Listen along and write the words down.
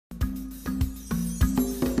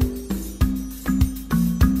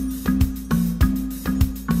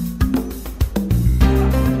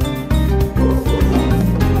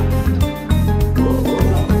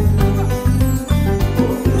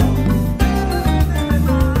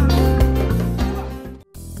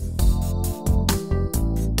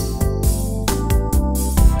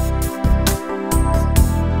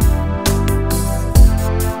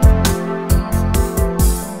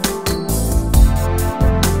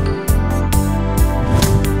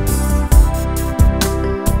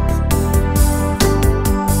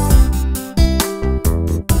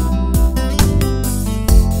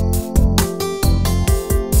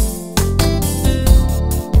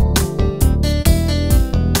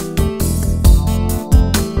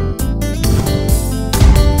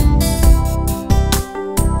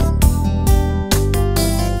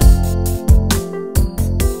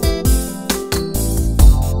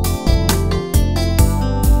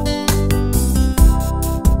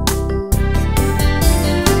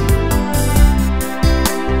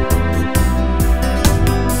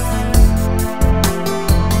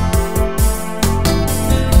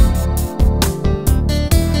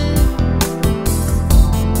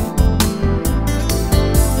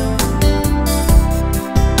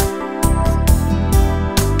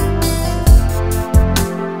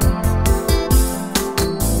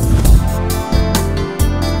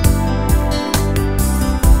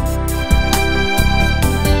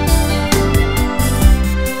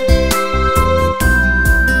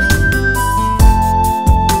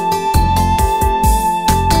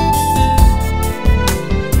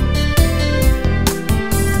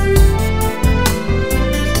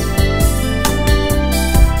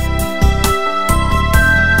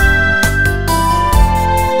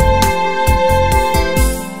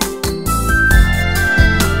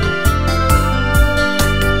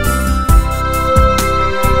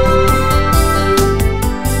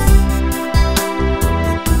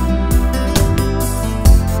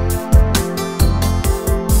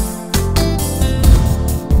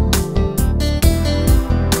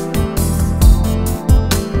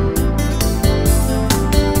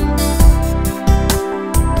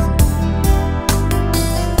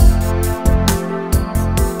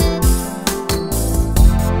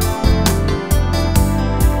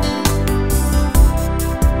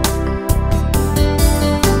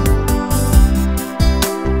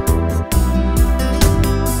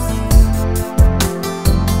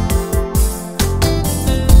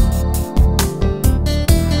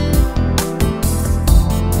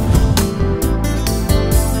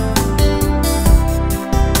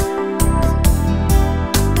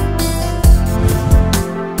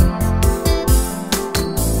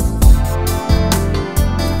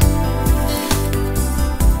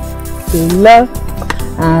will love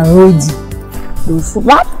and hold you. They will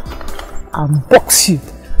slap and box you,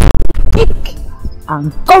 kick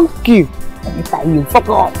and conk you anytime you fuck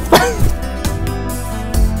up.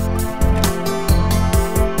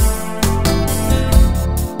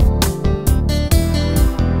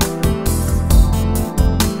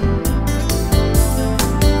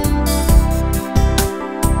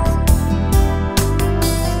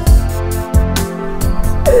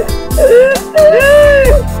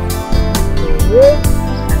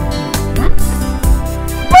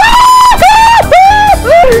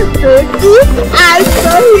 I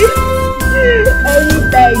saw it anytime you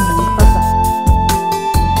fuck up.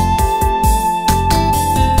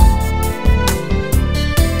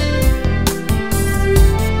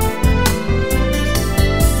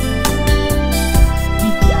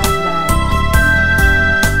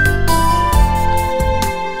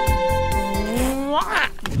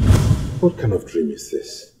 What kind of dream is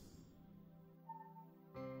this?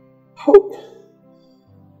 How?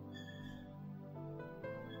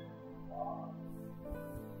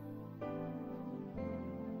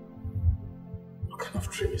 What kind of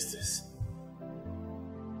dream is this?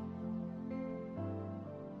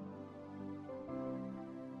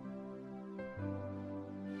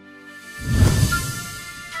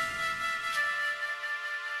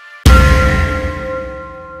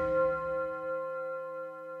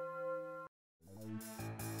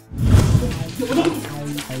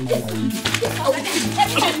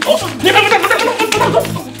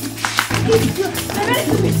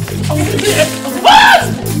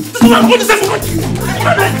 What is that?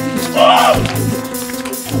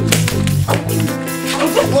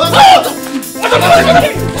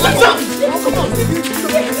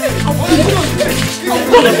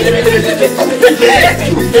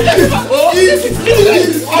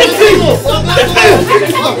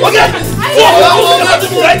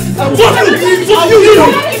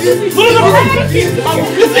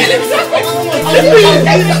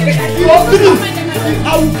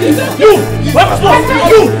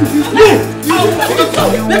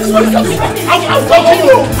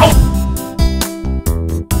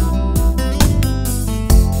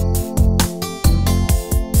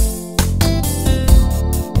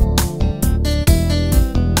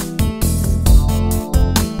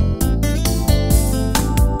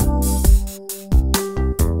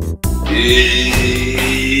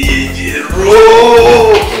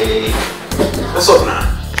 What's up now?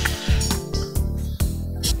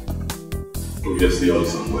 Obviously all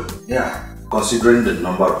somewhere. Yeah, considering the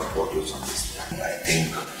number of bottles on this thing, I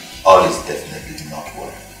think all is definitely not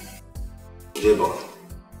well. J-Boy,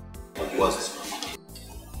 what's this one?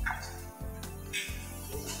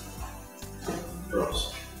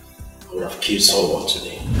 Bros, I would have killed someone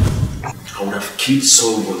today. I would have killed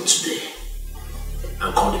someone today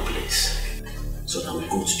and call the police so that we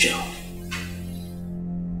go to jail.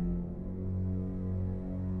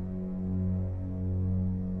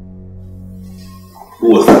 Who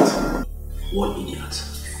was that? One idiot.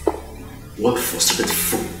 One frustrated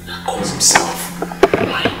fool that calls himself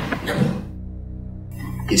my neighbor.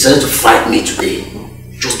 He decided to fight me today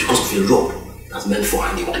just because of a rope that's meant for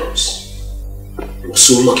hanging clothes. I was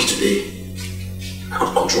so lucky today I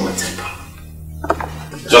could control my temper.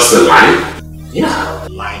 Just a line? Yeah.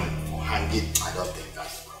 Line for hanging, I don't think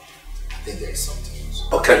that's wrong. I think there's something else.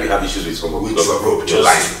 Or can you have issues with someone because of rope?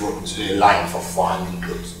 Just rope to a line for hanging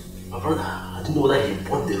clothes. My brother, I don't know whether he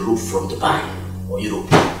bought the rope from Dubai or Europe.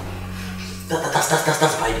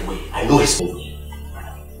 That's by the way. I know his family.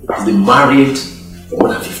 He's been married for more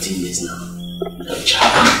than 15 years now. Without a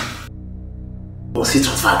child. Must he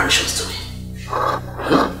transfer aggressions to me?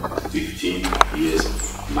 Huh? 15 years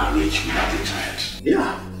of marriage without a child.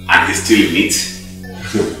 Yeah. And he's still in it?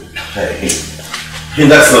 Hey,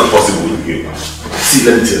 that's not possible with you. See,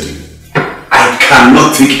 let me tell you. I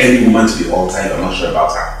cannot take any woman to the altar if I'm not sure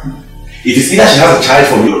about her. It is either she has a child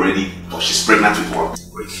for me already or she's pregnant with one.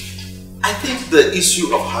 I think the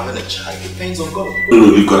issue of having a child depends on God. No,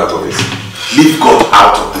 leave God out of this. Leave God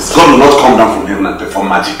out of this. God will not come down from heaven and perform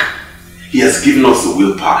magic. He has given us the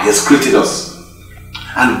willpower. He has created us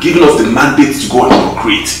and given us the mandate to go and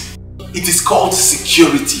procreate. It is called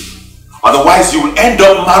security. Otherwise, you will end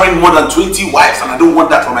up marrying more than 20 wives, and I don't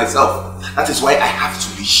want that for myself. That is why I have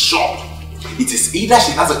to be sure. It is either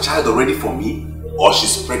she has a child already for me or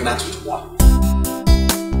she's pregnant with one.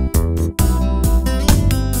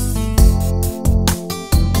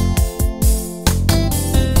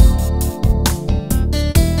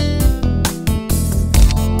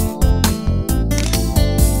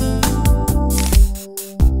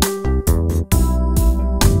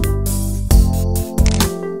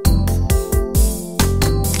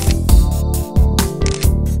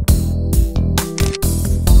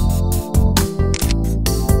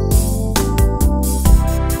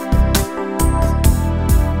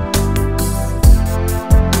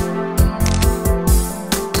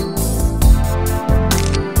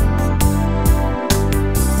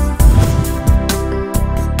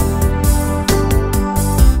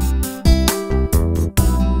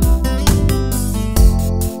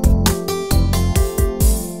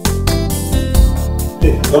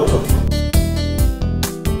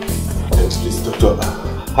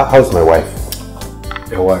 How's my wife?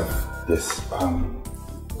 Your wife? Yes.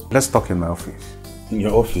 Let's talk in my office. In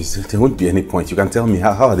your office? There won't be any point. You can tell me,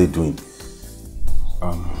 how are they doing?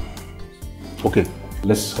 Okay,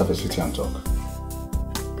 let's have a sit here and talk.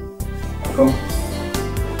 Come.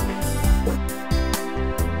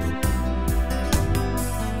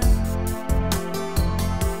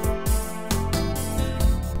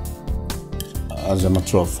 As a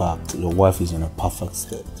matter of fact, your wife is in a perfect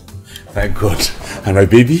state. Thank God. And my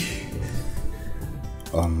baby?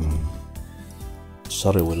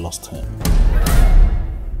 Sorry we lost him.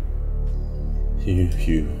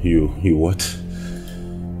 You what?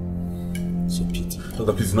 It's a pity.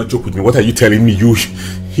 Doctor, please do not joke with me. What are you telling me? You.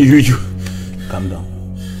 Calm down.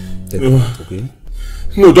 Take it out, okay?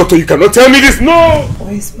 No, doctor, you cannot tell me this. No!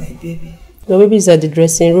 Where is my baby? Your baby is at the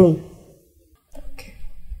dressing room. Okay.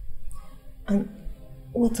 And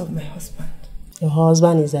what of my husband? Your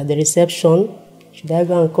husband is at the reception. Should I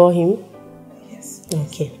go and call him? Yes.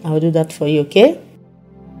 Okay, I'll do that for you, okay?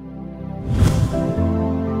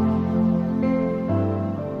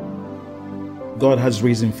 God has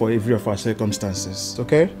reason for every of our circumstances,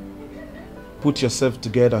 okay? Put yourself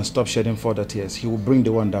together and stop shedding further tears. He will bring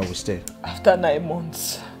the one that will stay. After 9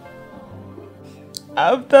 months.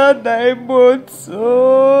 After 9 months,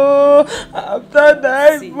 after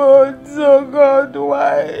 9 months, oh God,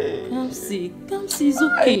 why? Kamsi, it's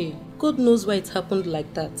okay. God knows why it happened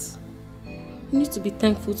like that. You need to be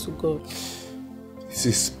thankful to God. This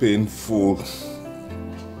is painful.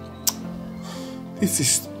 This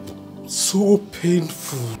is so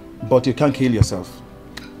painful. But you can't kill yourself.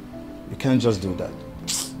 You can't just do that.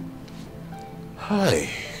 Hi.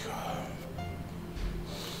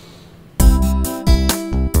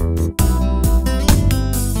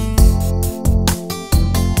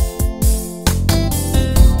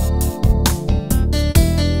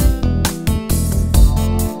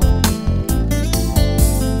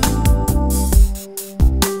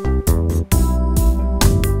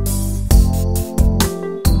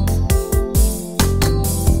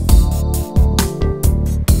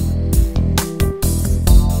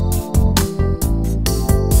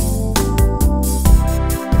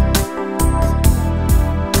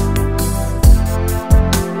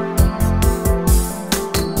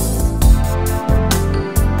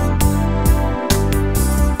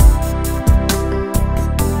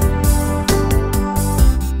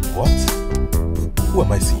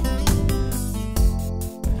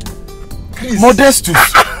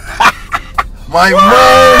 Modestus. My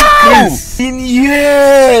mom, Chris. In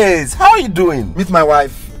years. How are you doing? Meet my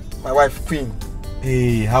wife Queen.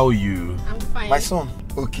 Hey, how are you? I'm fine. My son,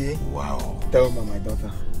 Okey. Wow. Thelma, my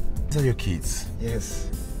daughter. These are your kids. Yes.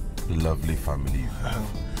 Lovely family you have.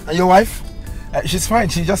 And your wife? She's fine.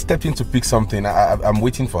 She just stepped in to pick something. I'm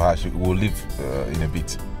waiting for her. She will leave in a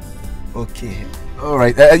bit. Okay. All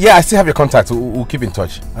right. Yeah, I still have your contact. We'll keep in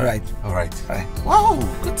touch. All right. All right. Wow.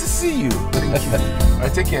 Good to see you. Thank you. All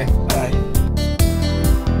right. Take care. Bye.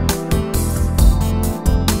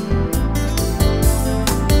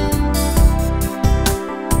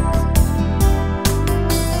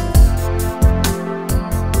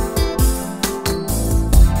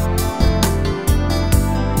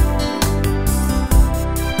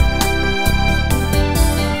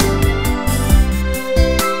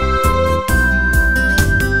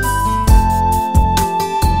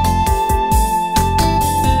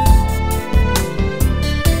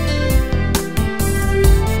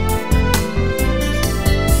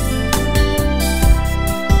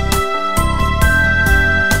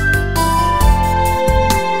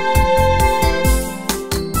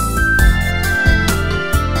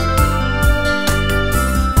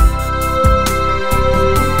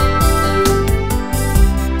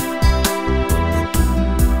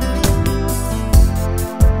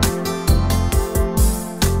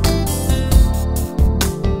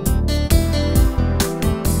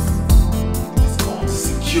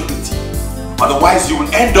 Otherwise, you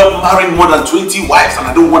will end up marrying more than 20 wives, and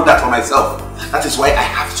I don't want that for myself. That is why I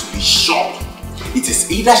have to be sure. It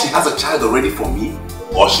is either she has a child already for me,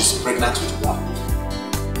 or she's pregnant with one.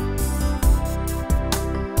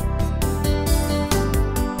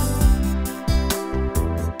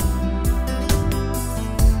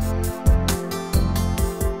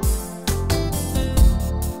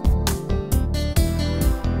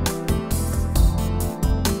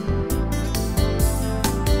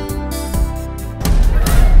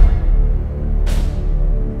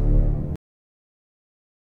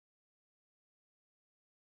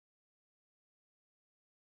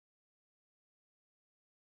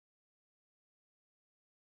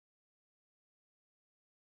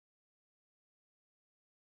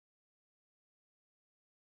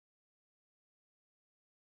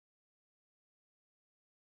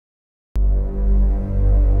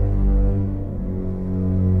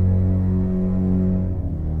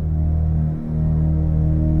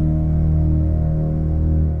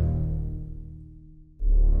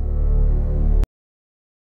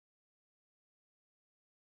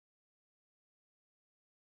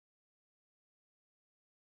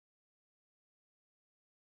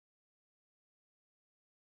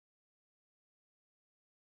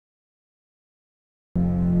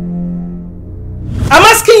 I'm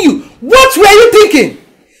asking you, what were you thinking?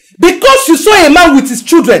 Because you saw a man with his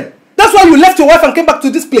children, that's why you left your wife and came back to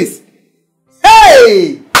this place.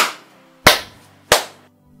 Hey!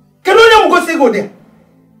 Go there.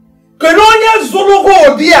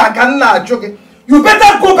 You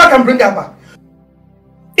better go back and bring her back.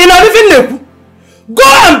 In a living Nebu, go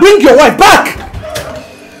and bring your wife back.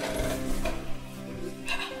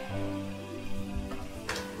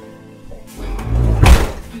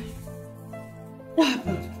 What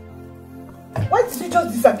happened? Why did you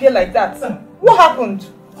just disappear like that? What happened?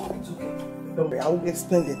 It's okay. Don't worry, I will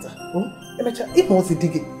explain later. Emecha, if I was a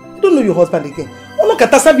digger, you don't know your husband again. Ono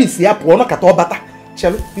kata service ya po, ono kata obata.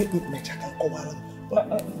 Shall we? Emecha can come around.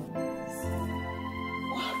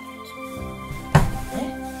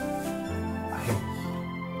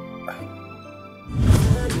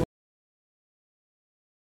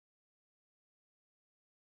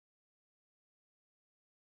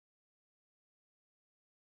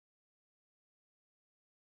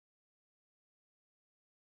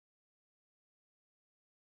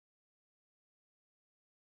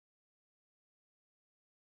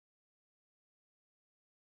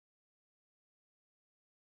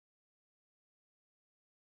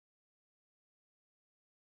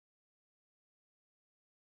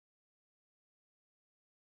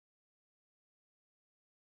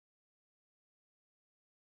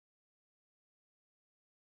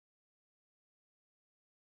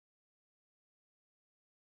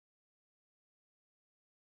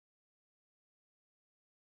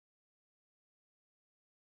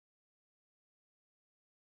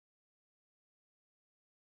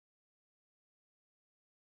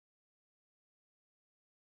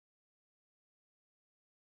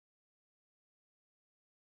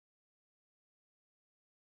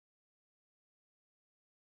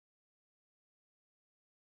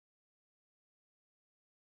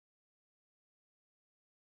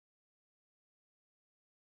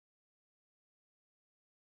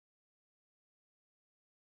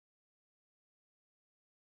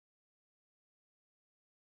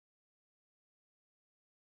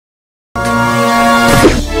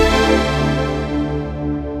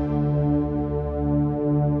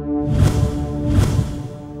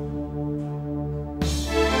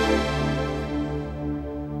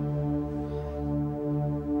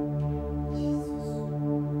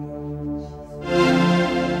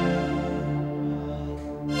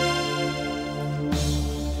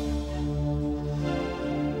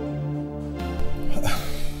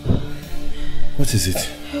 What is it?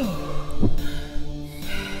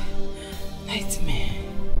 Nightmare.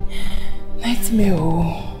 Nightmare,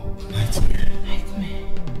 oh. Nightmare? Nightmare.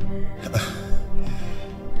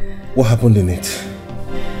 What happened in it?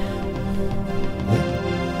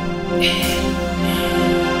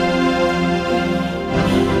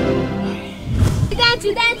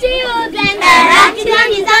 Children,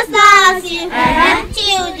 Jesus loves you.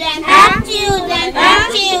 Children, Jesus loves you.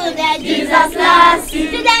 Children, Jesus loves you.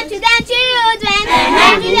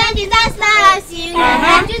 Children, Jesus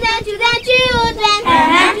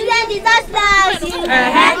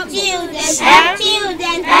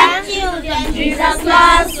loves you. Children, Jesus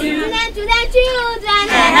loves you.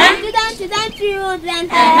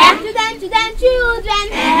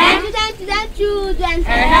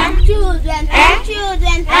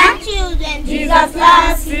 Children, Jesus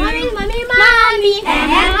loves you. Mommy,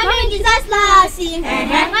 Jesus loves you.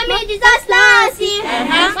 Mommy, Jesus loves you.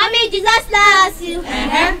 Mommy, Jesus loves you.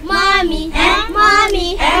 Mommy,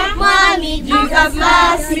 Jesus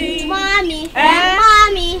loves you.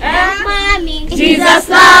 Mommy, Jesus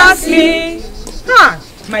loves me. Ha!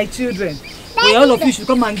 My children. Well, all of you should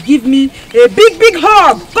come and give me a big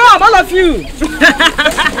hug. Come, all of you.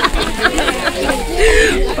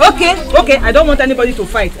 Okay. I don't want anybody to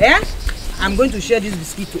fight. I'm going to share this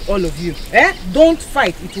biscuit to all of you. Don't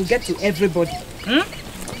fight. It will get to everybody. Oh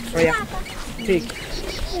yeah. Take.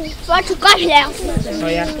 What you got here? Oh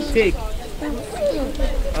yeah. Take.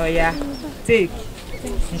 Oh yeah. Take.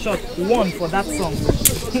 In short, one for that song.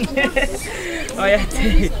 Oh yeah.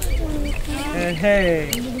 Take. Hey.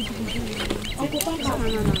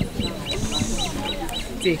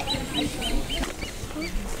 Take.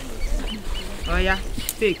 Oh yeah,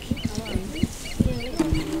 take.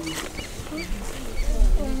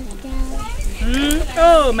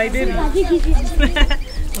 Oh, my baby.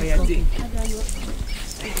 Oh yeah, take.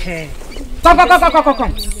 Hey. Come.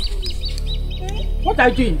 What are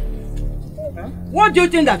you doing? What do you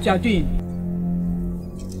think that you are doing?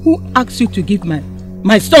 Who asked you to give my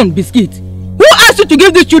son biscuit? Who asked you to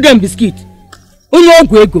give these children biscuit?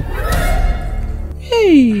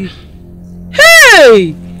 Hey!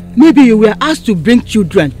 Maybe you were asked to bring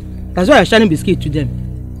children That's why I'm sharing biscuit to them.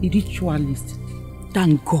 A ritualist.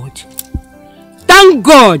 Thank God. Thank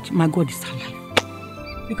God! My God is alive.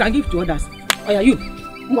 You can give to others. Oh yeah, you.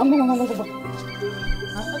 No.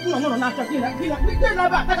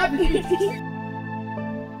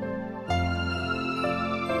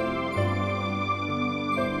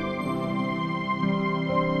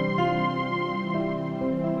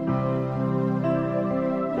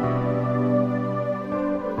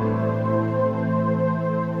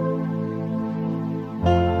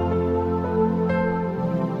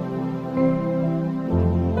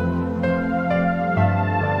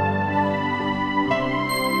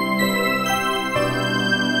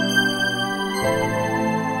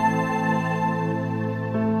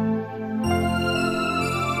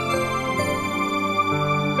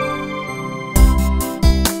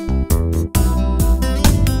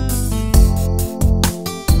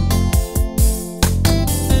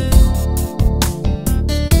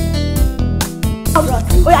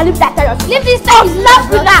 Leave that tire. Leave this tire. Slap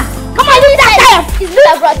you now. Come on, leave that tire. It's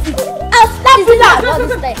not brought you. I'll slap you now.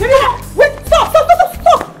 Wait, stop.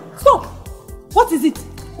 What is it?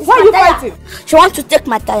 Why are you fighting? She wants to take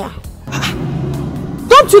my tire.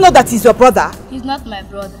 Don't you know that he's your brother? He's not my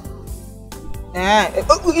brother.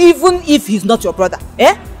 Even if he's not your brother,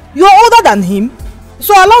 you're older than him,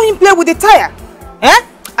 so allow him play with the tire.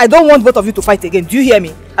 I don't want both of you to fight again. Do you hear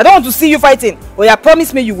me? I don't want to see you fighting. Or you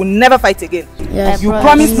promise me you will never fight again. Yes. You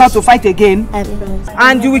promise not to fight again. I promise.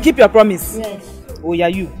 And you will keep your promise. Yes. Oh yeah,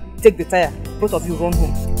 you take the tire. Both of you run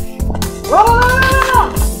home.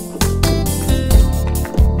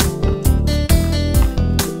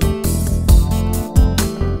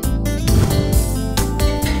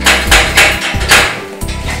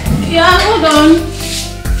 Yeah, hold on.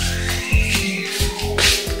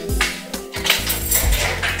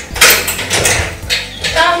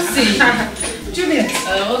 Juliet.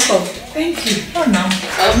 Welcome. Thank you. Oh, now.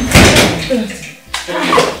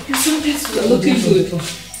 You're so beautiful. Looking good.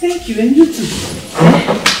 Thank you, and you too.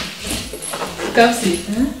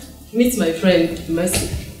 Kamsi, meet my friend, Mercy.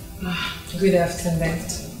 Good afternoon.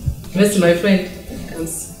 Mercy, my friend,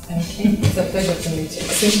 Kamsi. Okay. It's a pleasure to meet you.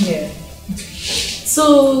 Same here.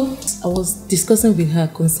 So, I was discussing with her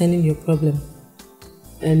concerning your problem.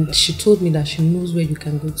 And she told me that she knows where you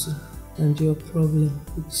can go to. And your problem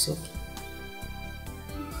will be solved.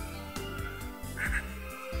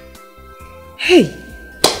 Hey,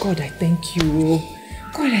 God, I thank you.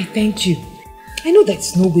 God, I thank you. I know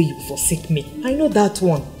there's no way you forsake me. I know that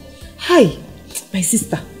one. Hi, my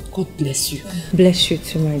sister. God bless you. Bless you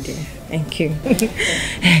too, my dear. Thank you.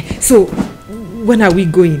 So, when are we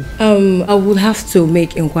going? I will have to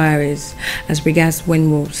make inquiries as regards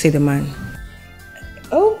when we'll see the man.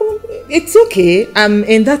 Oh, it's okay.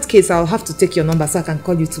 In that case, I'll have to take your number so I can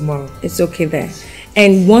call you tomorrow. It's okay there.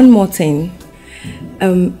 And one more thing.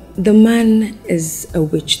 The man is a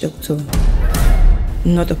witch doctor,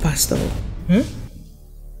 not a pastor.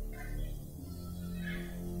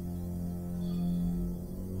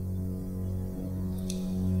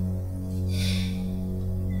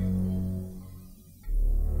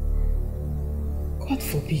 God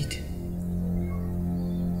forbid.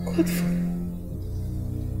 God forbid.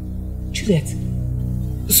 Juliet,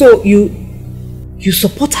 so you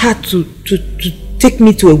support her to take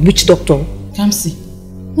me to a witch doctor? Kamsi,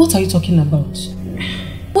 what are you talking about?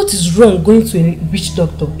 What is wrong going to a witch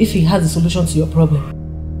doctor if he has a solution to your problem?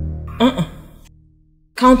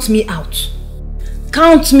 Count me out.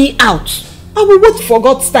 Count me out. I will wait for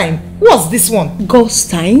God's time. What's this one? God's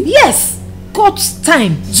time? Yes, God's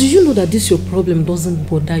time. Do you know that this your problem doesn't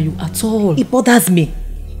bother you at all? It bothers me.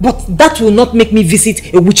 But that will not make me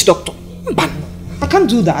visit a witch doctor. I can't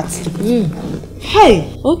do that.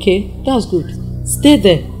 Hey. Okay, that's good. Stay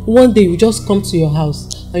there. One day you just come to your house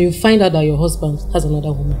and you find out that your husband has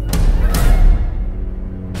another woman.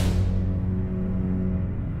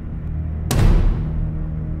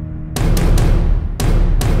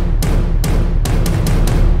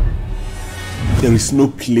 There is no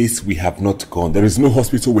place we have not gone. There is no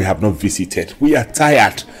hospital we have not visited. We are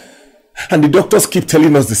tired. And the doctors keep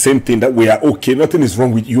telling us the same thing, that we are okay. Nothing is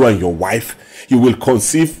wrong with you and your wife. You will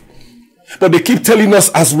conceive. But they keep telling us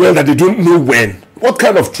as well that they don't know when. What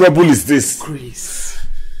kind of trouble is this? Chris,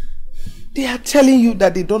 they are telling you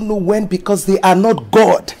that they don't know when because they are not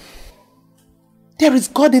God. There is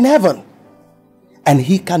God in heaven. And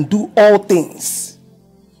He can do all things.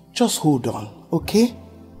 Just hold on, okay?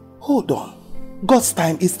 Hold on. God's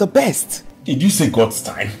time is the best. Did you say God's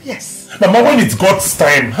time? Yes. Mama, when is God's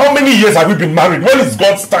time? How many years have we been married? When is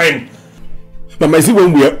God's time? Mama, is it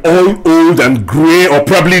when we are all old and grey or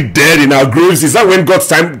probably dead in our graves? Is that when God's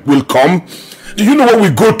time will come? Do Do you know what we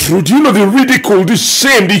go through? Do you know the ridicule, the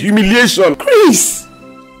shame, the humiliation? Chris!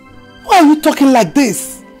 Why are you talking like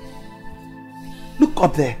this? Look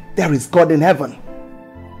up there. There is God in heaven.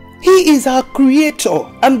 He is our creator,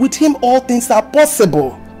 and with him all things are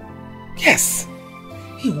possible. Yes.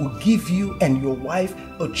 He will give you and your wife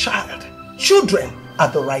a child, children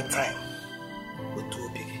at the right time.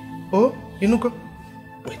 Oh, you know, go.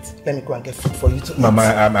 Wait, let me go and get food for you to eat. Mama,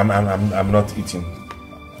 I'm not eating.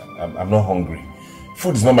 I'm not hungry.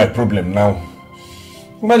 Food is not my problem now.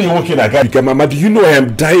 Man, you're working again. Mama, do you know I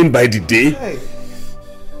am dying by the day? Hey,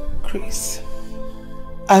 Chris,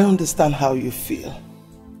 I understand how you feel.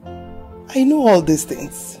 I know all these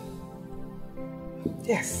things.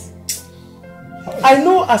 Yes. I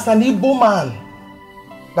know as an Igbo man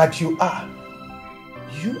that you are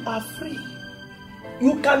free.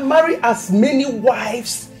 You can marry as many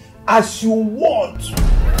wives as you want.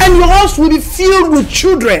 And your house will be filled with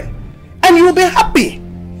children. And you will be happy.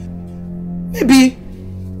 Maybe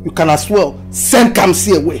you can as well send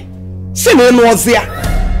Kamsi away. Send him there.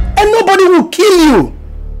 And nobody will kill you.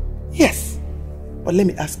 Yes. But let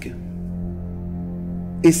me ask you.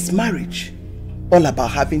 Is marriage all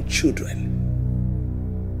about having children?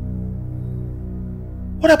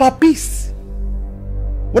 What about peace?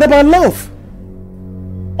 What about love?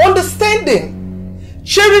 Understanding,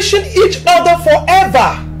 cherishing each other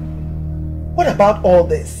forever. What about all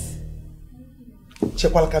this?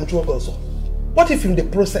 What if in the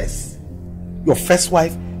process, your first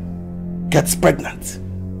wife gets pregnant?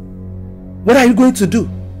 What are you going to do?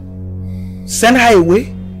 Send her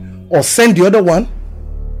away? Or send the other one?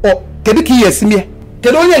 Or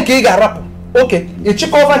okay,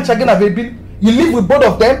 you live with both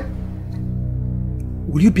of them?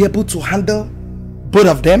 Will you be able to handle both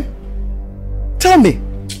of them? Tell me.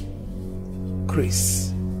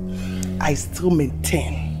 Chris, I still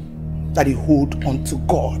maintain that you hold on to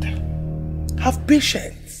God. Have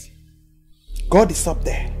patience. God is up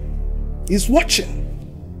there. He's watching.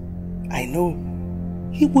 I know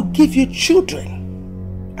He will give you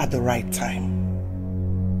children at the right time.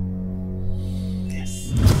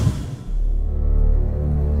 Yes.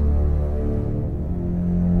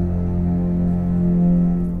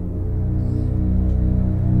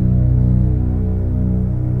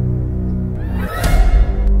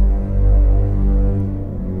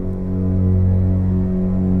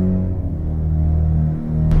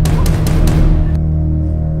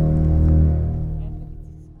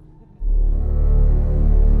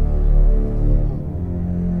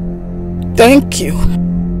 Thank you.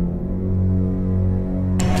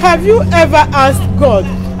 Have you ever asked God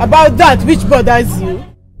about that which bothers you?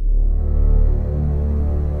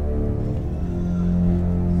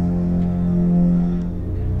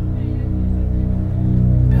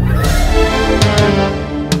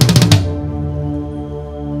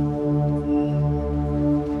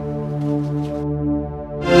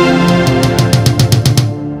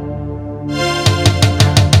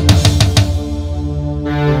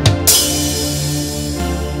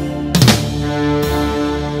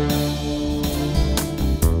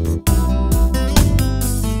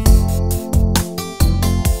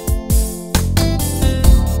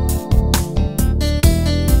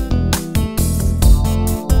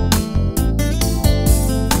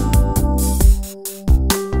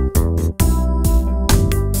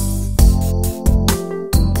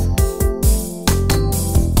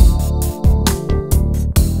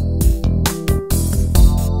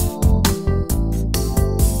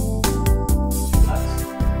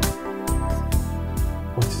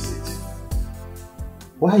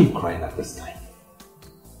 Why are you crying at this time?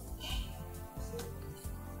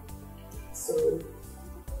 Sorry.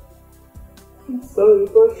 I'm sorry,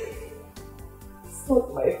 but it's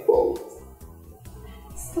not my fault.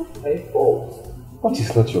 It's not my fault. What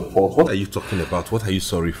is not your fault? What are you talking about? What are you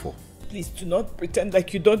sorry for? Please do not pretend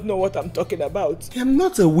like you don't know what I'm talking about. I'm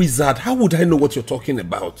not a wizard. How would I know what you're talking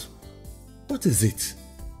about? What is it?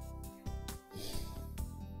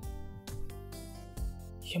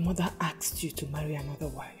 Your mother asked you to marry another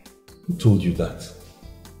wife. Who told you that?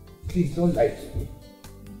 Please don't lie to me.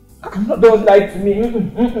 Don't lie to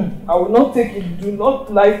me. I will not take it. Do not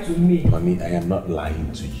lie to me. Mommy, I am not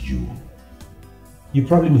lying to you. You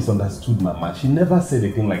probably misunderstood Mama. She never said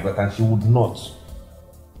anything like that and she would not.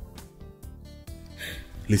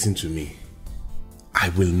 Listen to me. I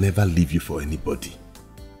will never leave you for anybody.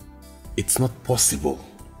 It's not possible.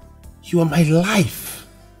 You are my life.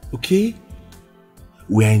 Okay?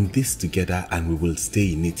 We are in this together and we will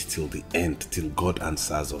stay in it till the end, till God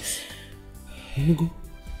answers us. Go.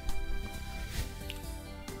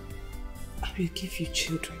 I will give you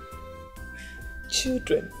children.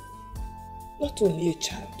 Children. Not only a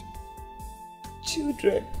child.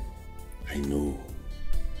 Children. I know.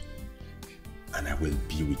 And I will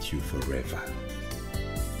be with you forever.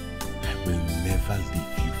 I will never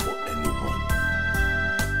leave you for anyone.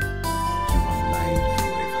 You are mine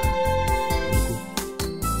forever.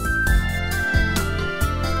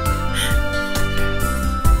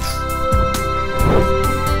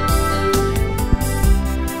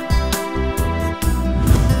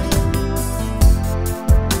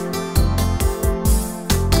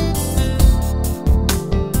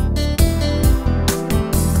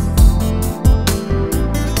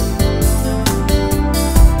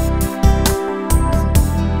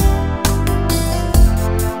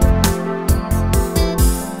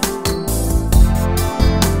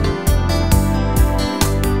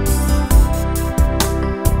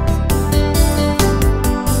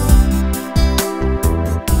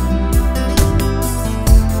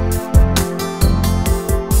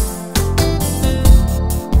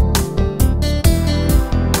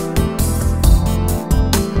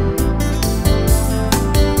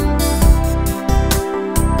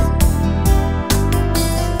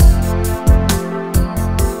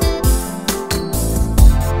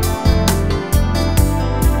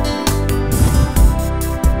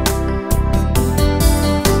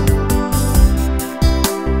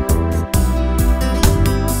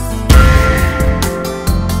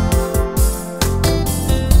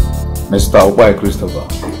 Mr. Okey Christopher.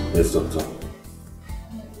 Yes, doctor.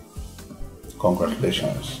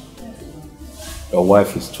 Congratulations. Your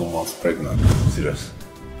wife is 2 months pregnant. Serious?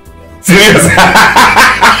 Serious?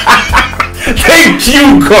 Thank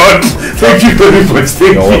you, God! Thank you very much.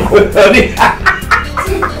 Thank you.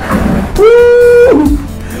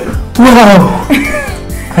 Wow!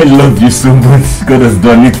 I love you so much. God has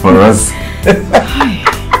done it for us.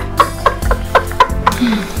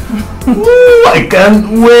 I can't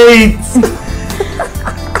wait!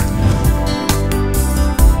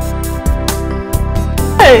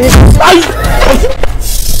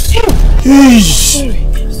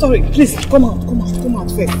 Sorry, please come out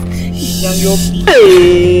first.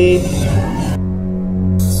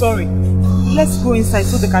 Sorry, let's go inside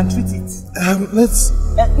so they can treat it. Let's...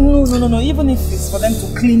 No, even if it's for them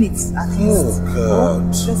to clean it at least. Oh God.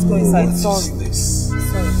 Let's go inside. What Sorry. is this?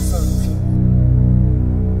 Sorry.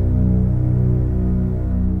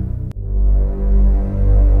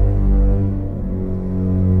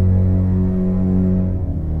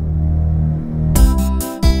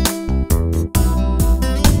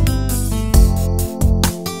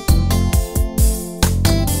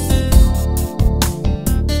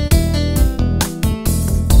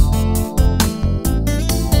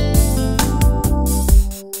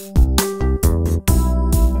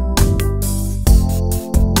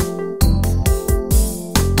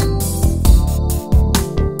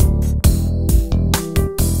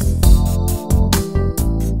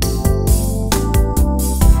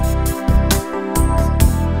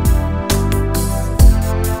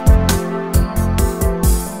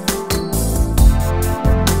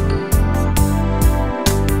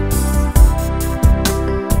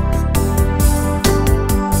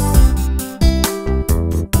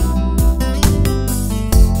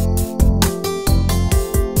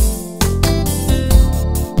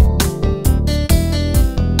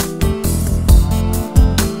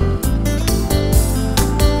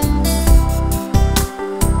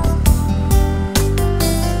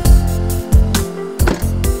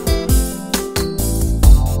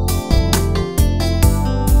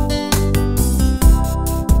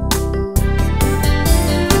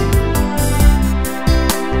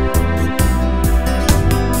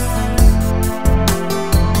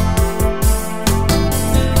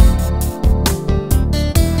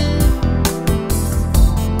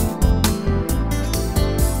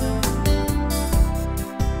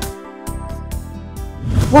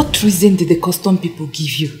 What reason did the custom people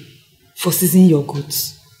give you for seizing your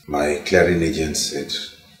goods? My clearing agent said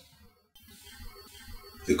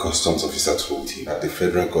the customs officer told him that the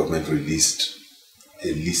federal government released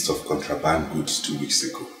a list of contraband goods 2 weeks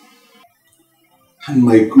ago. And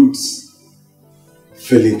my goods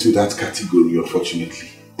fell into that category,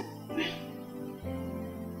 unfortunately.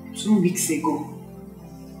 2 weeks ago?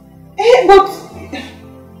 But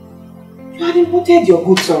you had imported your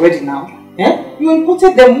goods already now. You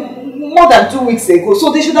imported them more than 2 weeks ago,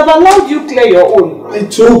 so they should have allowed you clear your own. I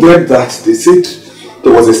told them that. They said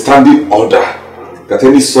there was a standing order that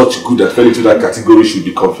any such good that fell into that category should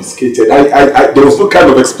be confiscated. There was no kind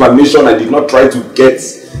of explanation I did not try to get.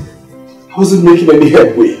 I wasn't making any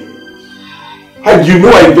headway. And you know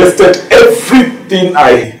I invested everything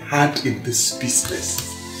I had in this business.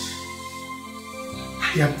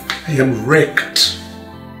 I am I am wrecked.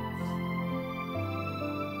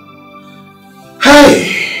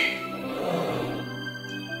 Hey!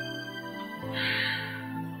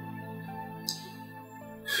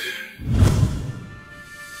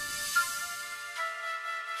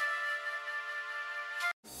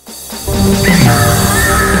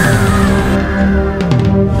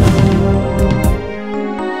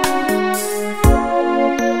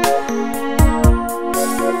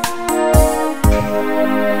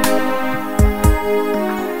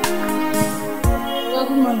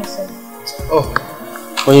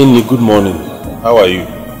 Good morning. How are you?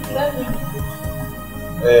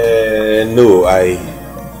 No, I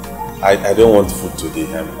don't want food today.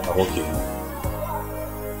 I'm okay.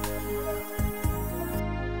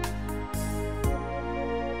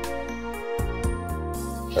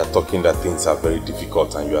 You are talking that things are very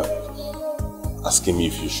difficult and you are asking me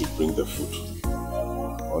if you should bring the food.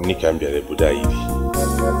 Only can be a Buddha.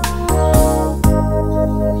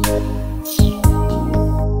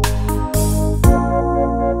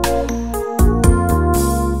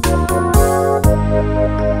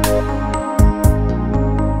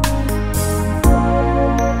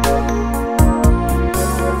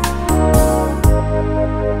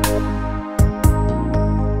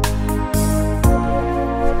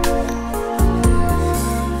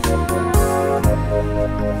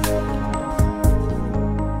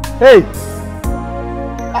 Hey!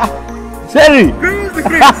 Sherry!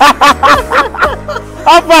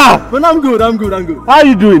 Papa! But I'm good. How are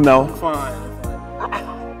you doing now? Fine.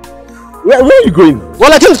 Where are you going?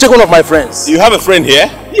 Well, I came to check one of my friends. You have a friend here?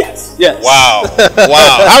 Yes. Wow.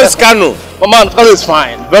 Wow. How is Kano? My man, Kano is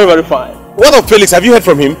fine. Very, very fine. What of Felix? Have you heard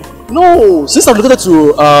from him? No. Since I've located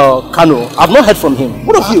to Kano, I've not heard from him.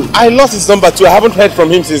 What of you? I lost his number too. I haven't heard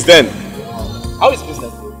from him since then. How is business?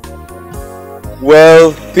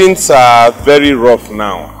 Well, things are very rough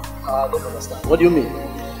now. I don't understand. What do you mean?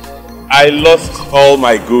 I lost all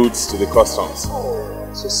my goods to the customs. Oh,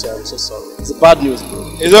 so sorry. It's bad news,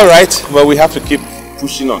 bro. It's alright, but we have to keep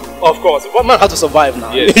pushing on. Of course. One man has to survive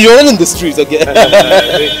now. Yes. You're all in the streets again.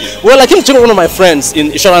 Well, I came to check one of my friends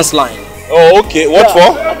in insurance line. Oh, okay. What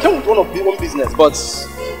for? I came with one business, but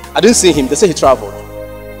I didn't see him. They say he traveled.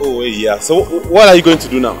 Oh, yeah. So what are you going to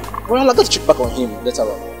do now? Well, I got to check back on him later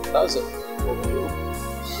on. That's it.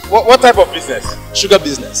 What type of business? Sugar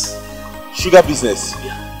business. Sugar business?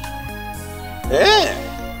 Yeah.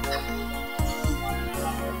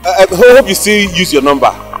 I hope you still use your number.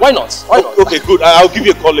 Why not? Okay, good. I'll give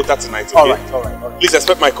you a call later tonight. Okay? All right. Please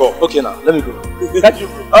expect my call. Okay, now. Let me go. Thank you.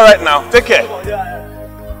 All right, now. Take care.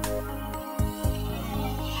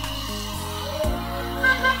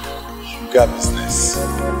 Sugar business.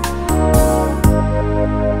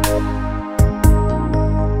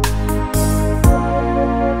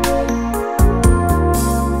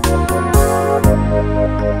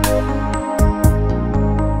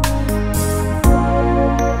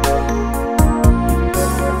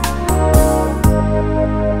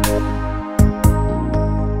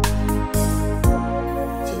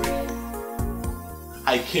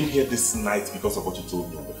 I came here this night because of what you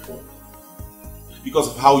told me on the phone. Because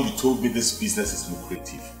of how you told me this business is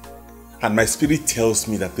lucrative. And my spirit tells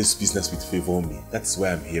me that this business will favor me. That's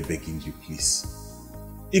why I'm here begging you, please.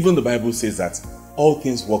 Even the Bible says that all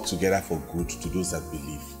things work together for good to those that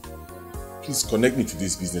believe. Please connect me to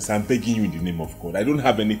this business. I'm begging you in the name of God. I don't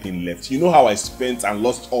have anything left. You know how I spent and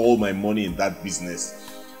lost all my money in that business.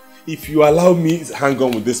 If you allow me to hang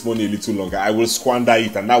on with this money a little longer, I will squander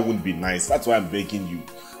it and that wouldn't be nice. That's why I'm begging you.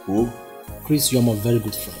 Oh? Chris, you're my very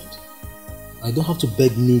good friend. I don't have to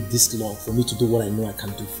beg me this long for me to do what I know I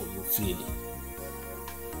can do for you freely.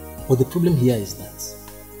 But the problem here is that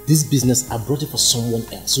this business, I brought it for someone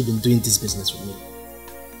else who's been doing this business with me.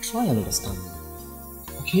 Try and understand me.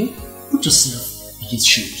 Okay? Put yourself in his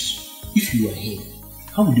shoes. If you were him,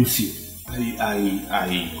 how would you feel?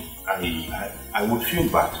 I would feel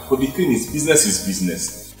bad, but the thing is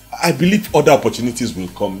business. I believe other opportunities will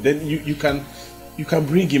come. Then you can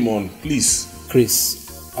bring him on, please.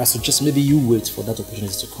 Chris, I suggest maybe you wait for that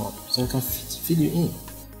opportunity to come so I can fill you in.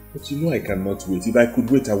 But you know I cannot wait. If I could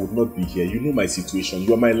wait, I would not be here. You know my situation.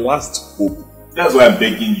 You are my last hope. That's why I'm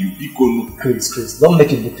begging you. Chris, don't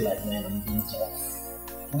make it look like man I'm being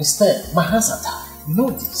tough. Understand? My hands are tied. You know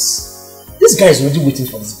this. This guy is already waiting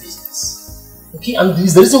for this business. Okay, and this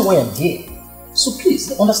is the reason why I'm here. So please,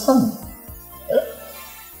 understand me. Yeah?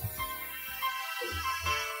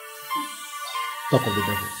 Talk of the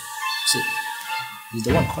devil. See, he's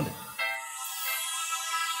the one calling.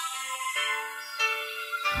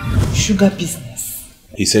 Sugar business.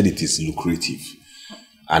 He said it is lucrative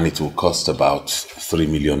and it will cost about 3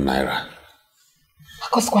 million naira.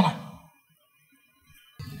 Koskwana,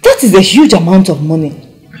 that is a huge amount of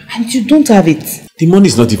money and you don't have it. The money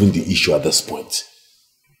is not even the issue at this point.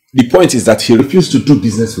 The point is that he refused to do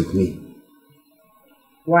business with me.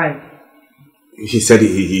 Why? He said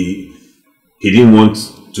he didn't want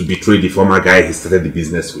to betray the former guy he started the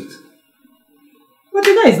business with. But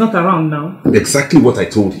the guy is not around now. Exactly what I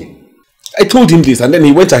told him. I told him this and then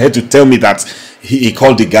he went ahead to tell me that he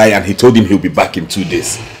called the guy and he told him he'll be back in 2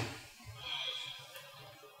 days.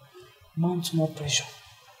 Mount more pressure.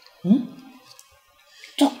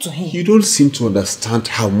 Talk to him. You don't seem to understand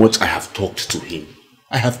how much I have talked to him.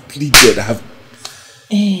 I have pleaded, I have...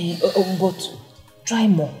 But try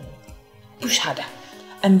more. Push harder.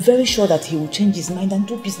 I'm very sure that he will change his mind and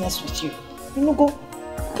do business with you. You know, go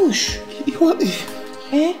push.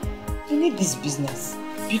 You need this business.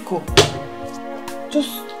 Biko, just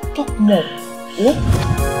talk more.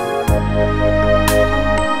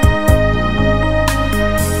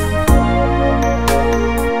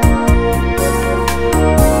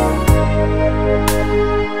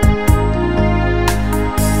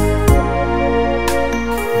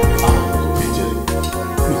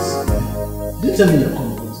 Tell me you're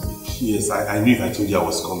coming. Yes, I knew if I told you I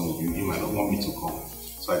was coming, you might not want me to come.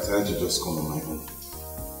 So I decided to just come on my own.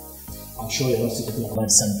 I'm sure you're not still talking about the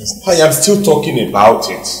same business. I am still talking about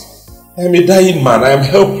it. I am a dying man. I am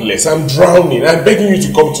helpless. I'm drowning. I'm begging you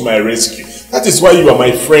to come to my rescue. That is why you are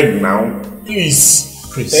my friend now. Please.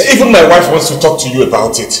 Chris. Even my wife wants to talk to you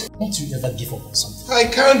about it. Don't you ever give up on something? I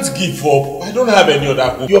can't give up. I don't have any other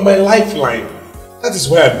hope. You are my lifeline. That is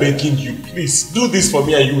why I'm begging you. Please, do this for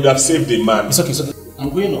me and you would have saved a man. It's okay, it's okay.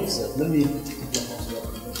 I'm going off, sir. Let me take a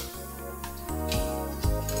look.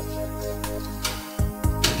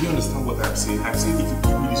 Do you understand what I'm saying? I'm saying if you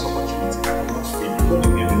give me this opportunity, I will not fail. You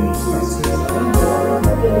don't get any influence.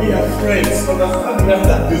 We are friends. Understand me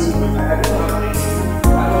after this moment. I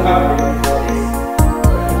don't have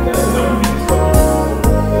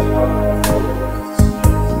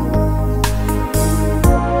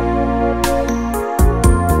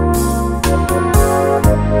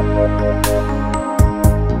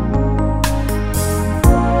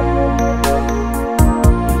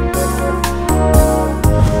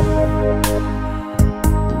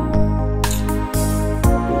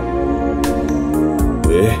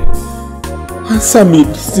Answer me,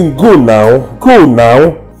 listen, go now. Go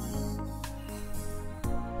now.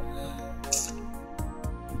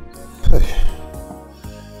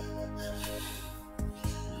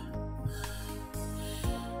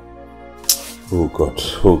 Oh God,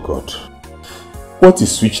 oh God. What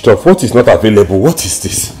is switched off? What is not available? What is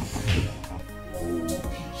this?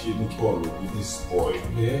 This boy,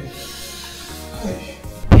 yeah?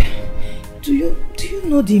 Do you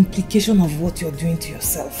know the implication of what you're doing to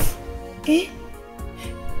yourself?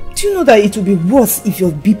 Do you know that it will be worse if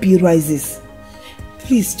your BP rises?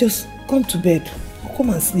 Please, just come to bed.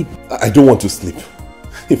 Come and sleep. I don't want to sleep.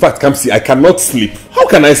 In fact, Kamsi, I cannot sleep. How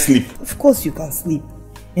can I sleep? Of course you can sleep.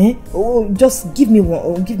 Oh, just give me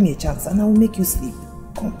a chance and I will make you sleep.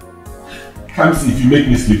 Come. Kamsi, if you make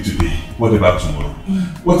me sleep today, what about tomorrow?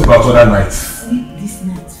 What about other nights? Sleep this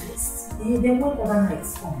night first. Then when other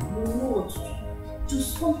nights come, you know what to do.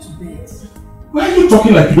 Just come to bed. Why are you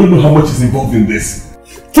talking like you don't know how much is involved in this?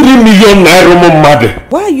 3 million naira mad.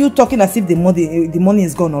 Why are you talking as if the money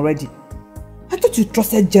is gone already? I thought you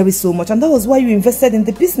trusted Jerry so much and that was why you invested in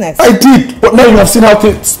the business. I did, but now you have seen how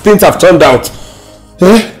things have turned out.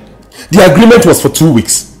 The agreement was for 2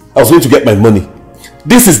 weeks. I was going to get my money.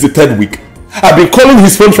 This is the 3rd week. I've been calling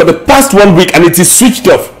his phone for the past 1 week and it is switched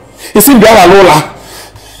off. It's in there, Lola.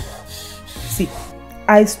 See,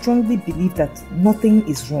 I strongly believe that nothing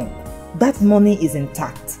is wrong. That money is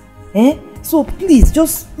intact. So please,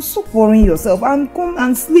 just stop worrying yourself and come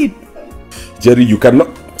and sleep. Jerry, you cannot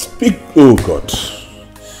speak. Oh God.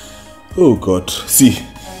 Oh God. See,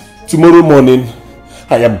 tomorrow morning,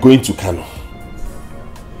 I am going to Kano.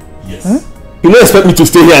 Yes. You don't expect me to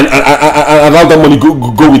stay here and allow that money go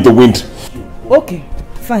with the wind. Okay,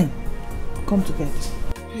 fine. Come to bed.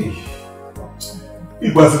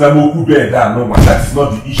 It was an Amoku bed, no man. That's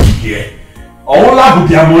not the issue here. All I have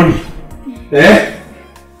their money.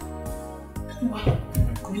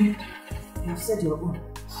 You have said your own.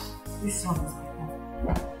 This one is my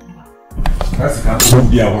own. That's the Campo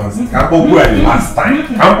there once. Campo were the last time.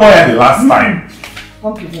 Campo had the last time.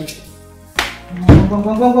 Come to bed.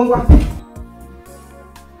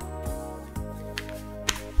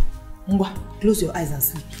 Ngwa, close your eyes and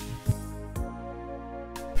sleep.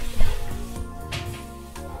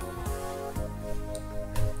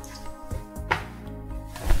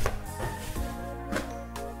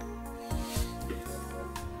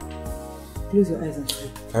 Close your eyes and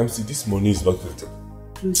sleep. Famsi, this money is not good.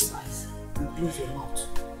 Close your eyes and close your mouth.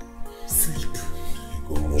 Sleep.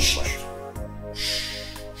 Go move back.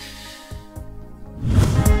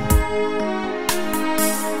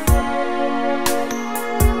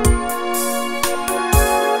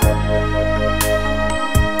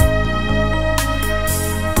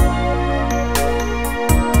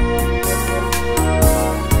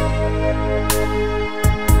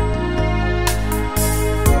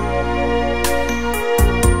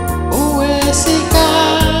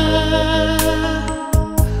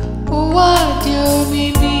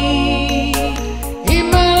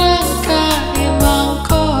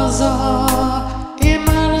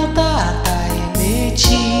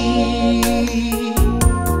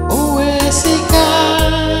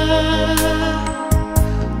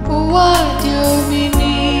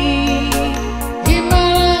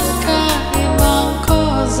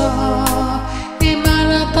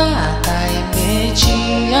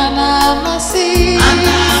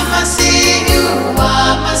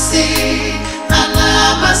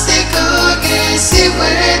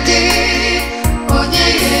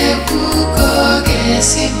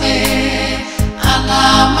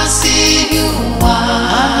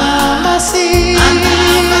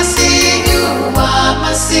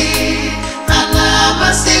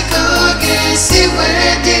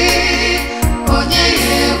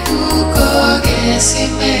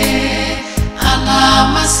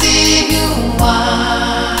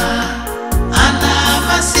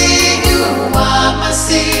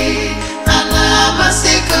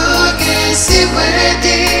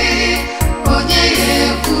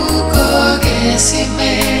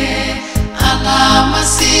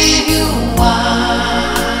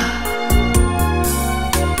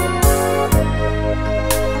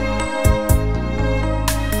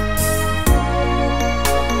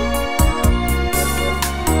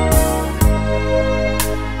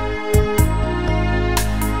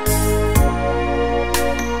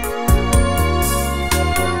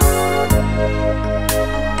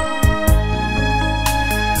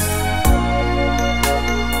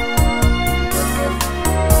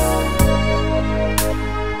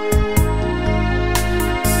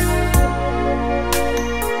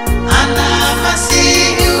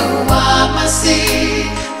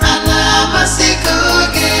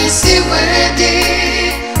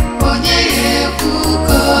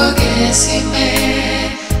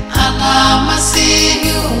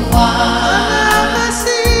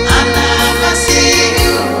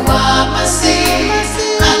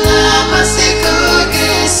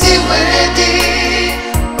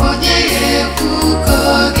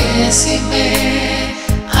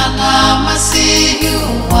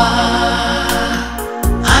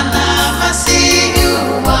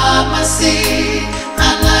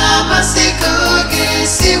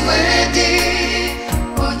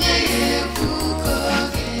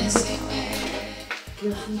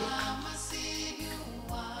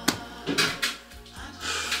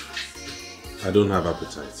 I don't have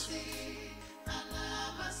appetite.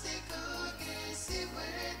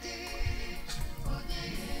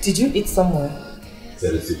 Did you eat somewhere?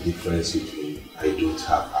 There is a difference between I don't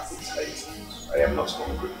have appetite and I am not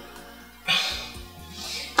hungry.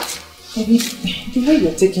 Maybe the way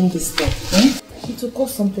you're taking this stuff, it will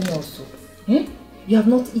cause something else. You have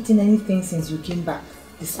not eaten anything since you came back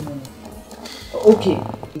this morning. Okay,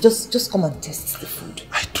 just come and taste the food.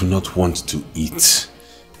 I do not want to eat.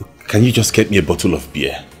 Can you just get me a bottle of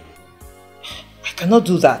beer? I cannot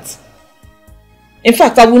do that. In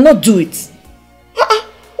fact, I will not do it.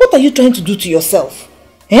 What are you trying to do to yourself?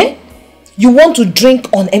 You want to drink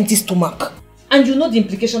on empty stomach. And you know the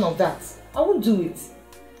implication of that. I won't do it.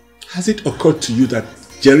 Has it occurred to you that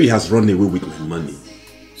Jerry has run away with my money?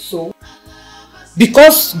 So?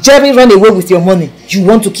 Because Jerry ran away with your money, you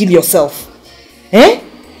want to kill yourself?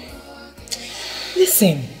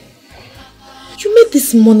 Listen. You made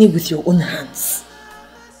this money with your own hands.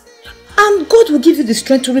 And God will give you the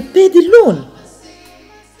strength to repay the loan.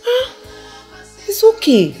 It's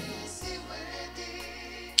okay.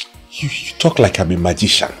 You talk like I'm a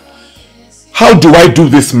magician. How do I do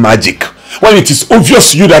this magic when it is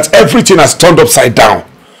obvious to you that everything has turned upside down?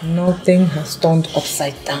 Nothing has turned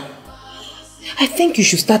upside down. I think you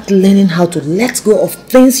should start learning how to let go of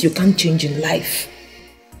things you can't change in life.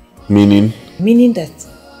 Meaning? Meaning that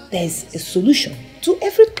there is a solution to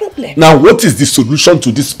every problem. Now, what is the solution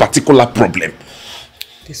to this particular problem?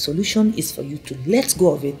 The solution is for you to let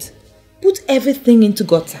go of it, put everything into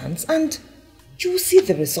God's hands, and you will see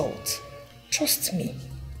the result. Trust me.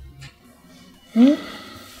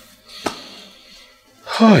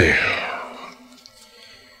 Hi.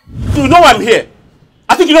 You know I'm here.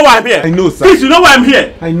 I think you know why I'm here. I know, sir. Please, you know why I'm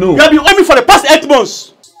here. I know. You have been owing me for the past 8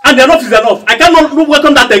 months. And enough is enough. I cannot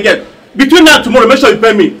welcome that again. Between now and tomorrow, make sure you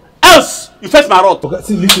pay me. Else, you face my wrath. Okay,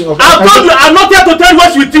 see, listen, okay, I told you, I'm not here to tell you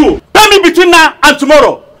what's with you. Pay me between now and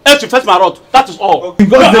tomorrow. Else, you face my wrath. That is all. In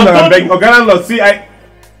God's name, I'm begging. Okay, landlord, see, I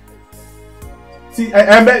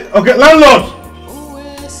am begging. Okay, landlord.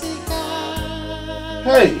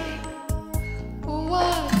 Hey.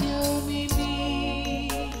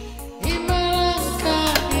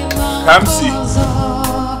 Come see.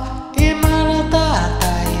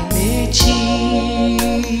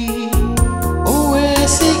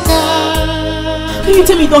 You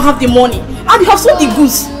tell me you don't have the money and you have sold the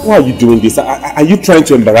goods. Why are you doing this? Are you trying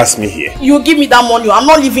to embarrass me here? You give me that money. I'm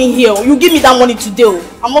not living here. You give me that money today.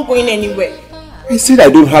 I'm not going anywhere. I said I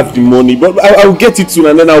don't have the money, but I'll get it soon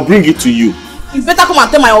and then I'll bring it to you. You better come and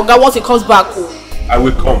tell my Oga once he comes back. I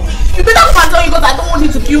will come. You better come and tell him because I don't want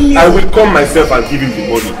you to kill me. I will come myself and give him the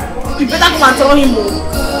money. You better come and tell him.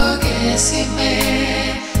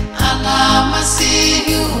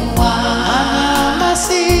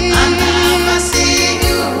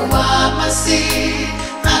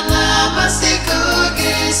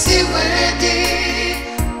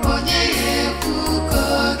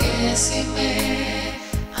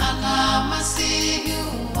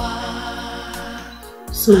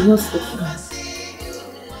 So what's the plan?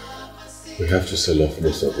 We have to sell off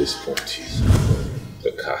most of these properties,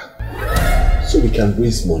 the car, so we can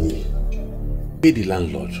raise money, pay the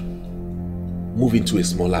landlord, move into a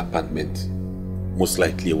smaller apartment, most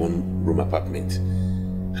likely a one-room apartment,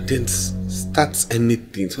 and then start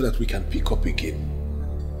anything so that we can pick up again.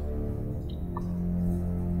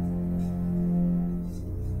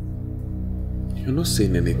 You're not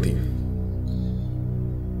saying anything.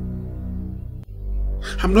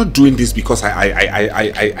 I'm not doing this because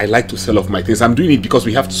I like to sell off my things. I'm doing it because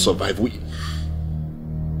we have to survive. We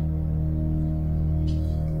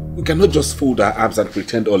cannot just fold our arms and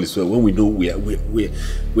pretend all is well when we know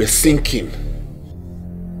we're sinking.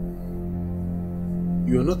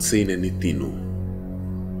 You're not saying anything, no.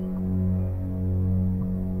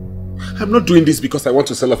 I'm not doing this because I want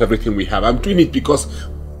to sell off everything we have. I'm doing it because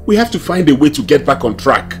we have to find a way to get back on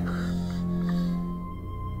track.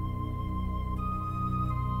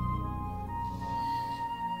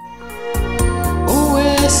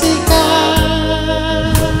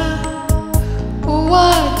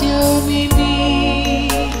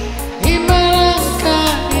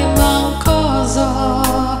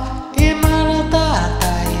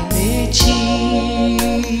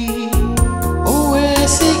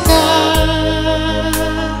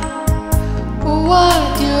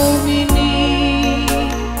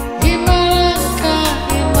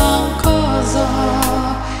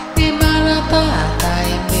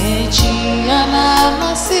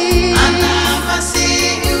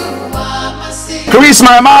 Chris,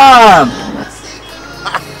 my man!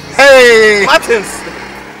 Hey! Martins!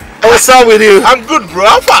 What's up with you? I'm good, bro.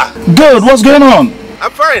 How far? Good, what's going on?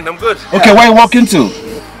 I'm fine, I'm good. Okay, where are you walking to?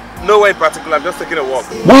 Nowhere in particular, I'm just taking a walk.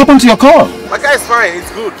 What happened to your car? My car is fine,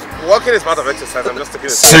 it's good. Walking is part of exercise, I'm just taking a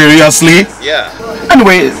Seriously? Yeah.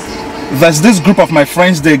 Anyway, there's this group of my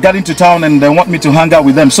friends, they got into town and they want me to hang out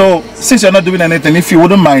with them. So, since you're not doing anything, if you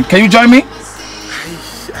wouldn't mind, can you join me?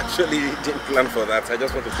 I actually didn't plan for that. I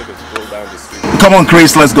just want to take a stroll down the street. Come on,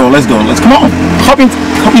 Chris, let's go. Come on, hop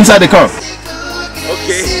inside the car.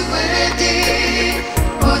 Okay.